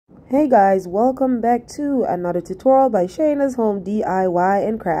Hey guys, welcome back to another tutorial by Shayna's Home DIY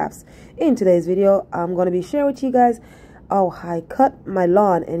and Crafts. In today's video, I'm going to be sharing with you guys how I cut my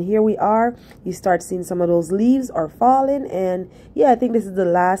lawn, and here we are. You start seeing some of those leaves are falling, and yeah, I think this is the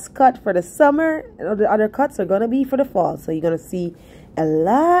last cut for the summer, and the other cuts are going to be for the fall. So you're going to see a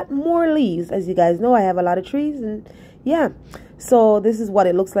lot more leaves. As you guys know, I have a lot of trees, and yeah, so this is what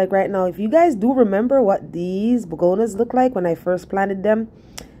it looks like right now. If you guys do remember what these begonias look like when I first planted them,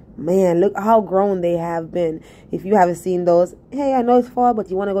 man, look how grown they have been. If you haven't seen those, hey, I know it's fall, but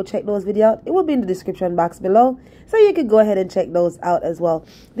you want to go check those videos out, it will be in the description box below, so you can go ahead and check those out as well.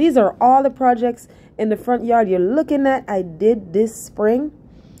 These are all the projects in the front yard you're looking at. I did this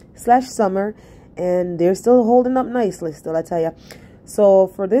spring/summer, and they're still holding up nicely still, I tell you. So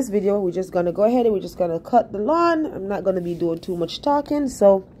for this video, we're just gonna go ahead and we're just gonna cut the lawn. I'm not gonna be doing too much talking,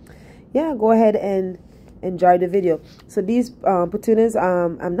 so yeah, go ahead and enjoy the video. So these petunias,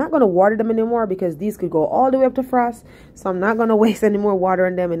 I'm not going to water them anymore because these could go all the way up to frost, so I'm not going to waste any more water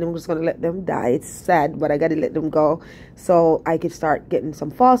on them, and I'm just going to let them die. It's sad, but I got to let them go so I can start getting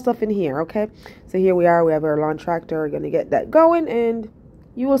some fall stuff in here. Okay, so here we are. We have our lawn tractor. We're going to get that going, and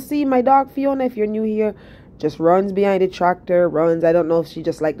you will see my dog Fiona, if you're new here, just runs behind the tractor, runs. I don't know if she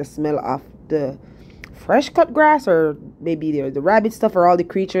just like the smell of the fresh cut grass, or maybe the rabbit stuff, or all the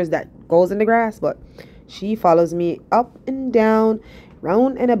creatures that goes in the grass, but she follows me up and down,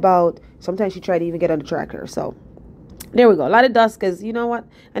 round and about. Sometimes she tried to even get on the tractor. So there we go. A lot of dust, because you know what?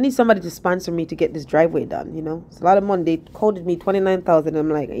 I need somebody to sponsor me to get this driveway done. You know, it's a lot of money. They quoted me $29,000. I'm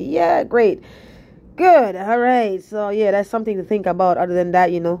like, yeah, great, good, all right. So yeah, that's something to think about. Other than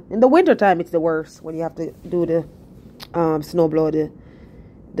that, you know, in the wintertime, it's the worst when you have to do the snow blower,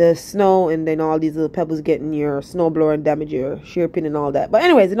 the snow, and then all these little pebbles get in your snow blower and damage your shear pin and all that. But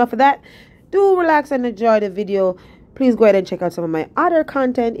anyways, enough of that. Do relax and enjoy the video. Please go ahead and check out some of my other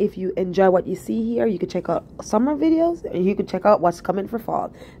content. If you enjoy what you see here, you can check out summer videos, and you can check out what's coming for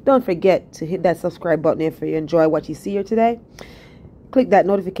fall. Don't forget to hit that subscribe button if you enjoy what you see here today. Click that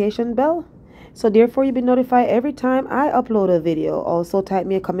notification bell, so therefore you'll be notified every time I upload a video. Also, type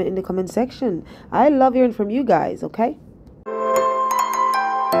me a comment in the comment section. I love hearing from you guys, okay?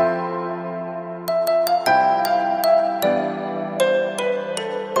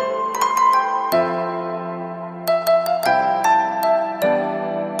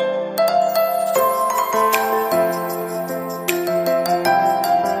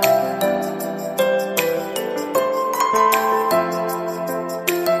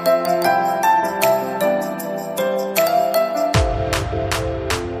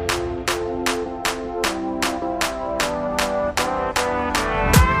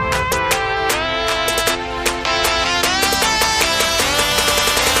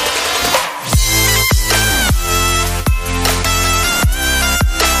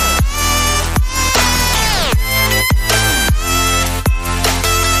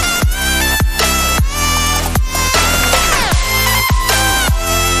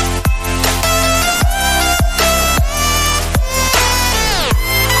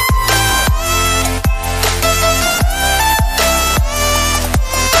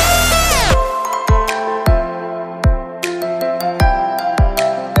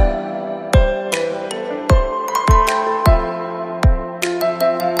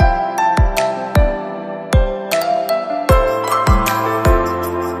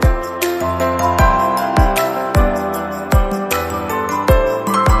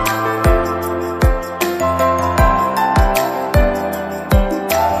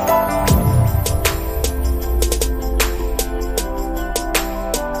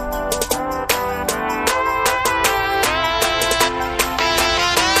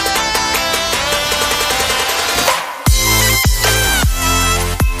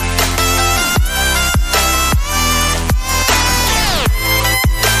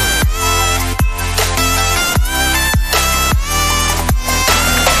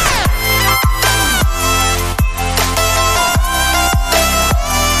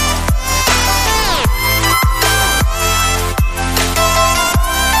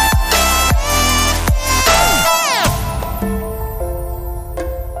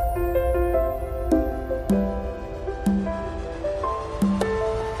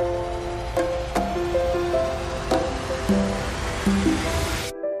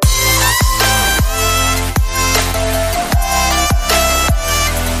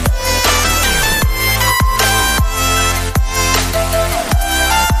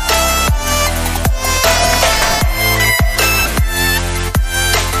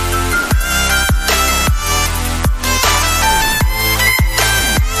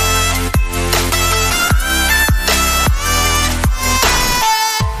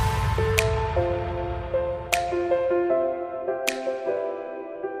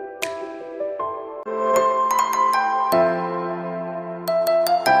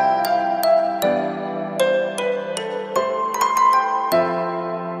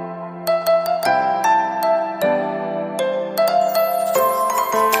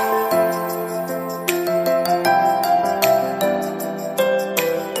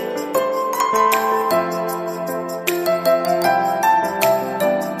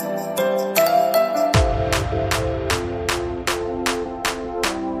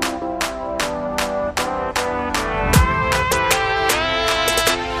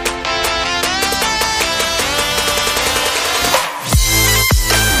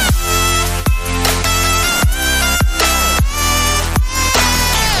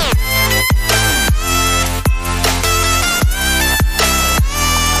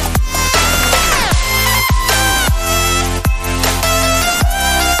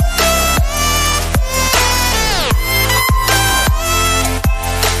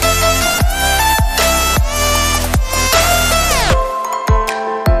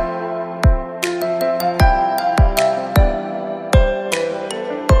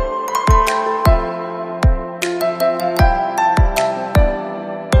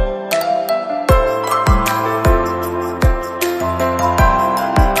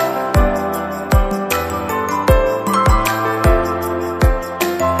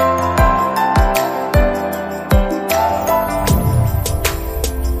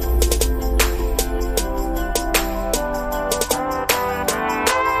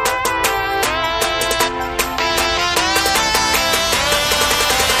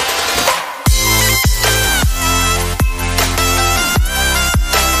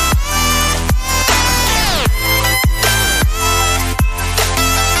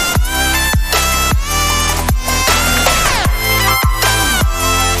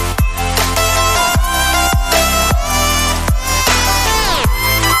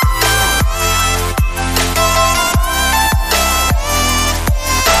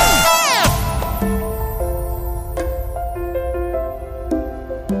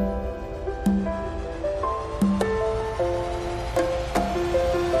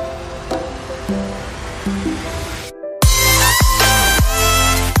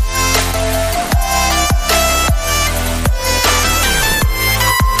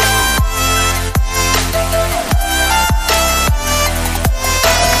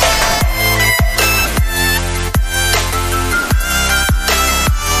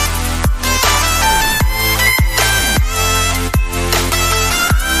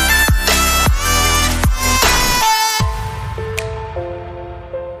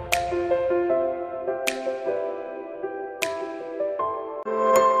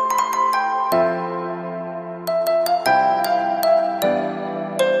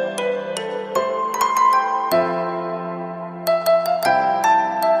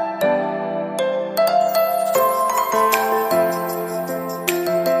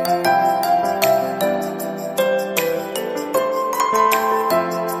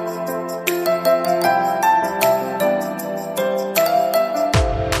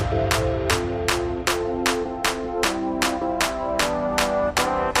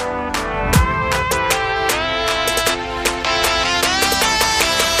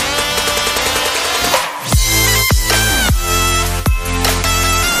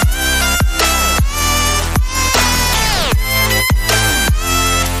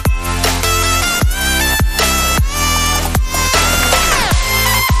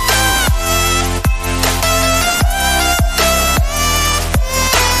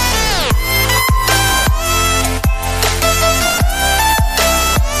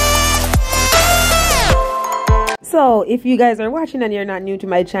 So if you guys are watching and you're not new to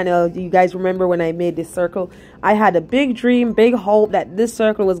my channel, you guys remember when I made this circle? I had a big dream, big hope that this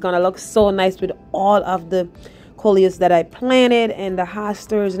circle was gonna look so nice with all of the coleus that I planted and the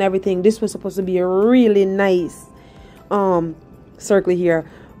hosters and everything. This was supposed to be a really nice circle here,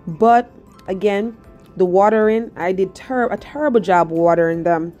 but again, the watering, I did a terrible job watering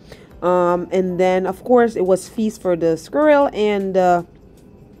them. And then of course it was feast for the squirrel and the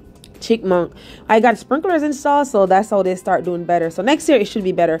chipmunk. I got sprinklers installed, so that's how they start doing better. So next year it should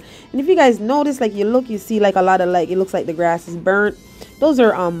be better. And if you guys notice, like you see like a lot of, like, it looks like the grass is burnt. Those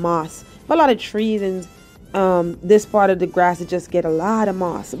are moss. But a lot of trees and this part of the grass, it just get a lot of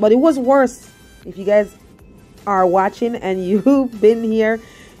moss. But it was worse. If you guys are watching and you've been here,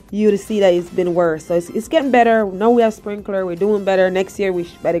 you to see that it's been worse. So it's getting better. Now we have sprinkler, we're doing better. Next year,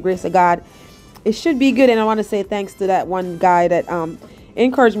 by the grace of God, it should be good. And I want to say thanks to that one guy that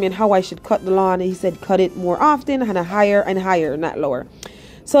encouraged me on how I should cut the lawn. He said cut it more often and higher and higher, not lower.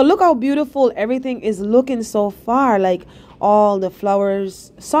 So look how beautiful everything is looking so far. Like all the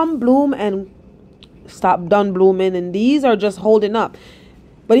flowers, some bloom and stop done blooming, and these are just holding up.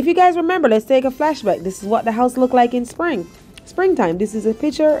 But if you guys remember, let's take a flashback. This is what the house looked like in springtime. This is a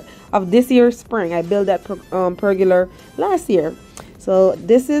picture of this year's spring. I built that pergola last year. So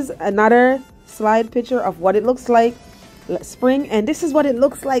this is another slide picture of what it looks like spring, and this is what it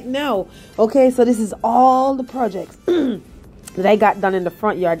looks like now. Okay, so this is all the projects that I got done in the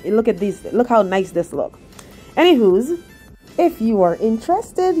front yard. Look at these. Look how nice this look. Anywho's, if you are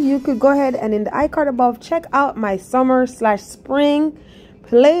interested, you could go ahead and in the iCard above, check out my summer/spring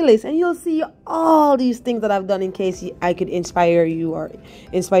playlist, and you'll see all these things that I've done in case I could inspire you or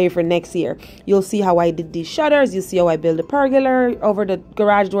inspire you for next year. You'll see how I did these shutters. You'll see how I built a pergola over the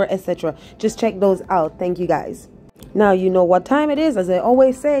garage door, etc. Just check those out. Thank you guys. Now you know what time it is. As I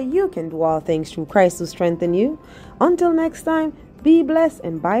always say, you can do all things through Christ who strengthens you. Until next time, be blessed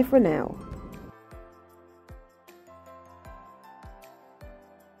and bye for now.